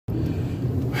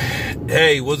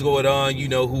Hey, what's going on? You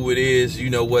know who it is. You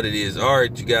know what it is. All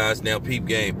right, you guys, now peep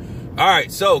game. All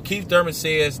right, so Keith Thurman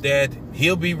says that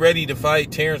he'll be ready to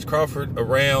fight Terence Crawford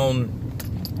around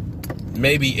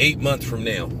maybe 8 months from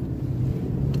now.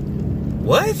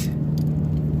 What?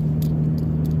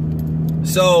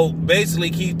 So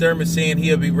basically, Keith Thurman saying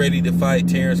he'll be ready to fight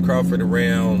Terence Crawford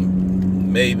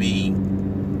around maybe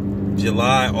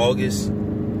July, August.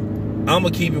 I'm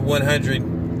going to keep it 100.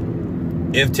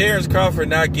 If Terence Crawford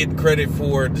not getting credit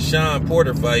for the Sean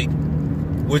Porter fight,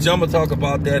 which I'm going to talk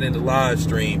about that in the live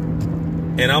stream,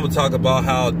 and I'm going to talk about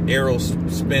how Errol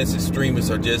Spence and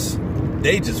streamers are just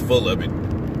full of it.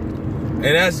 And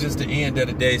that's just the end of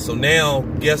the day. So now,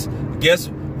 guess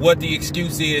what the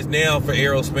excuse is now for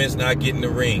Errol Spence not getting the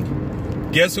ring?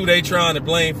 Guess who they trying to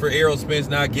blame for Errol Spence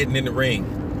not getting in the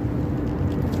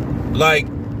ring? Like,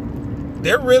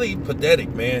 they're really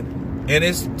pathetic, man. And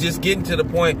it's just getting to the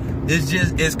point,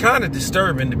 it's kind of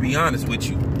disturbing, to be honest with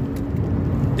you.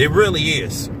 It really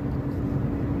is.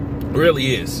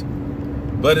 Really is.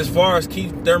 But as far as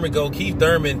Keith Thurman go, Keith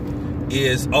Thurman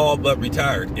is all but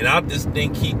retired. And I just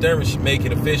think Keith Thurman should make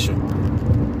it official.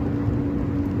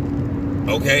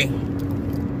 Okay?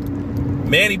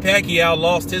 Manny Pacquiao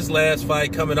lost his last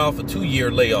fight coming off a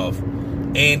 2-year layoff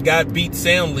and got beat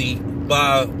soundly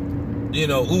by,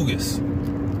 Ugas.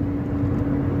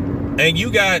 And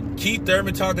you got Keith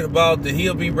Thurman talking about that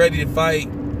he'll be ready to fight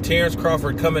Terence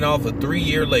Crawford coming off a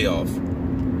 3-year layoff.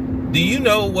 Do you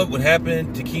know what would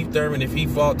happen to Keith Thurman if he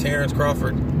fought Terence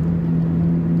Crawford?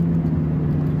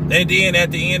 And then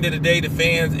at the end of the day, the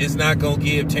fans is not going to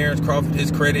give Terence Crawford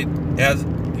his credit as,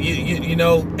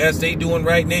 as they doing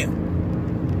right now.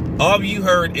 All you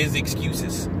heard is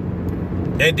excuses.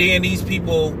 And then these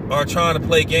people are trying to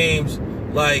play games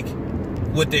like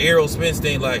with the Errol Spence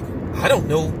thing. Like, I don't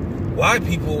know why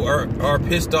people are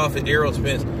pissed off at Errol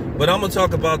Spence, but I'm going to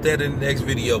talk about that in the next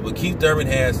video. But Keith Thurman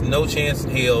has no chance in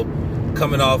hell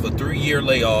coming off a 3-year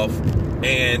layoff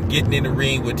and getting in the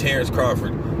ring with Terence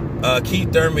Crawford.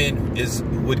 Keith Thurman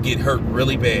would get hurt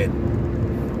really bad.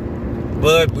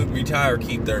 Bud would retire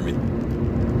Keith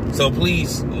Thurman. So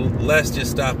please, let's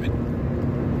just stop it.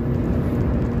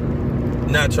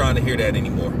 Not trying to hear that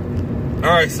anymore.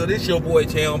 All right, so this your boy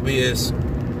Town Biz.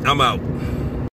 I'm out.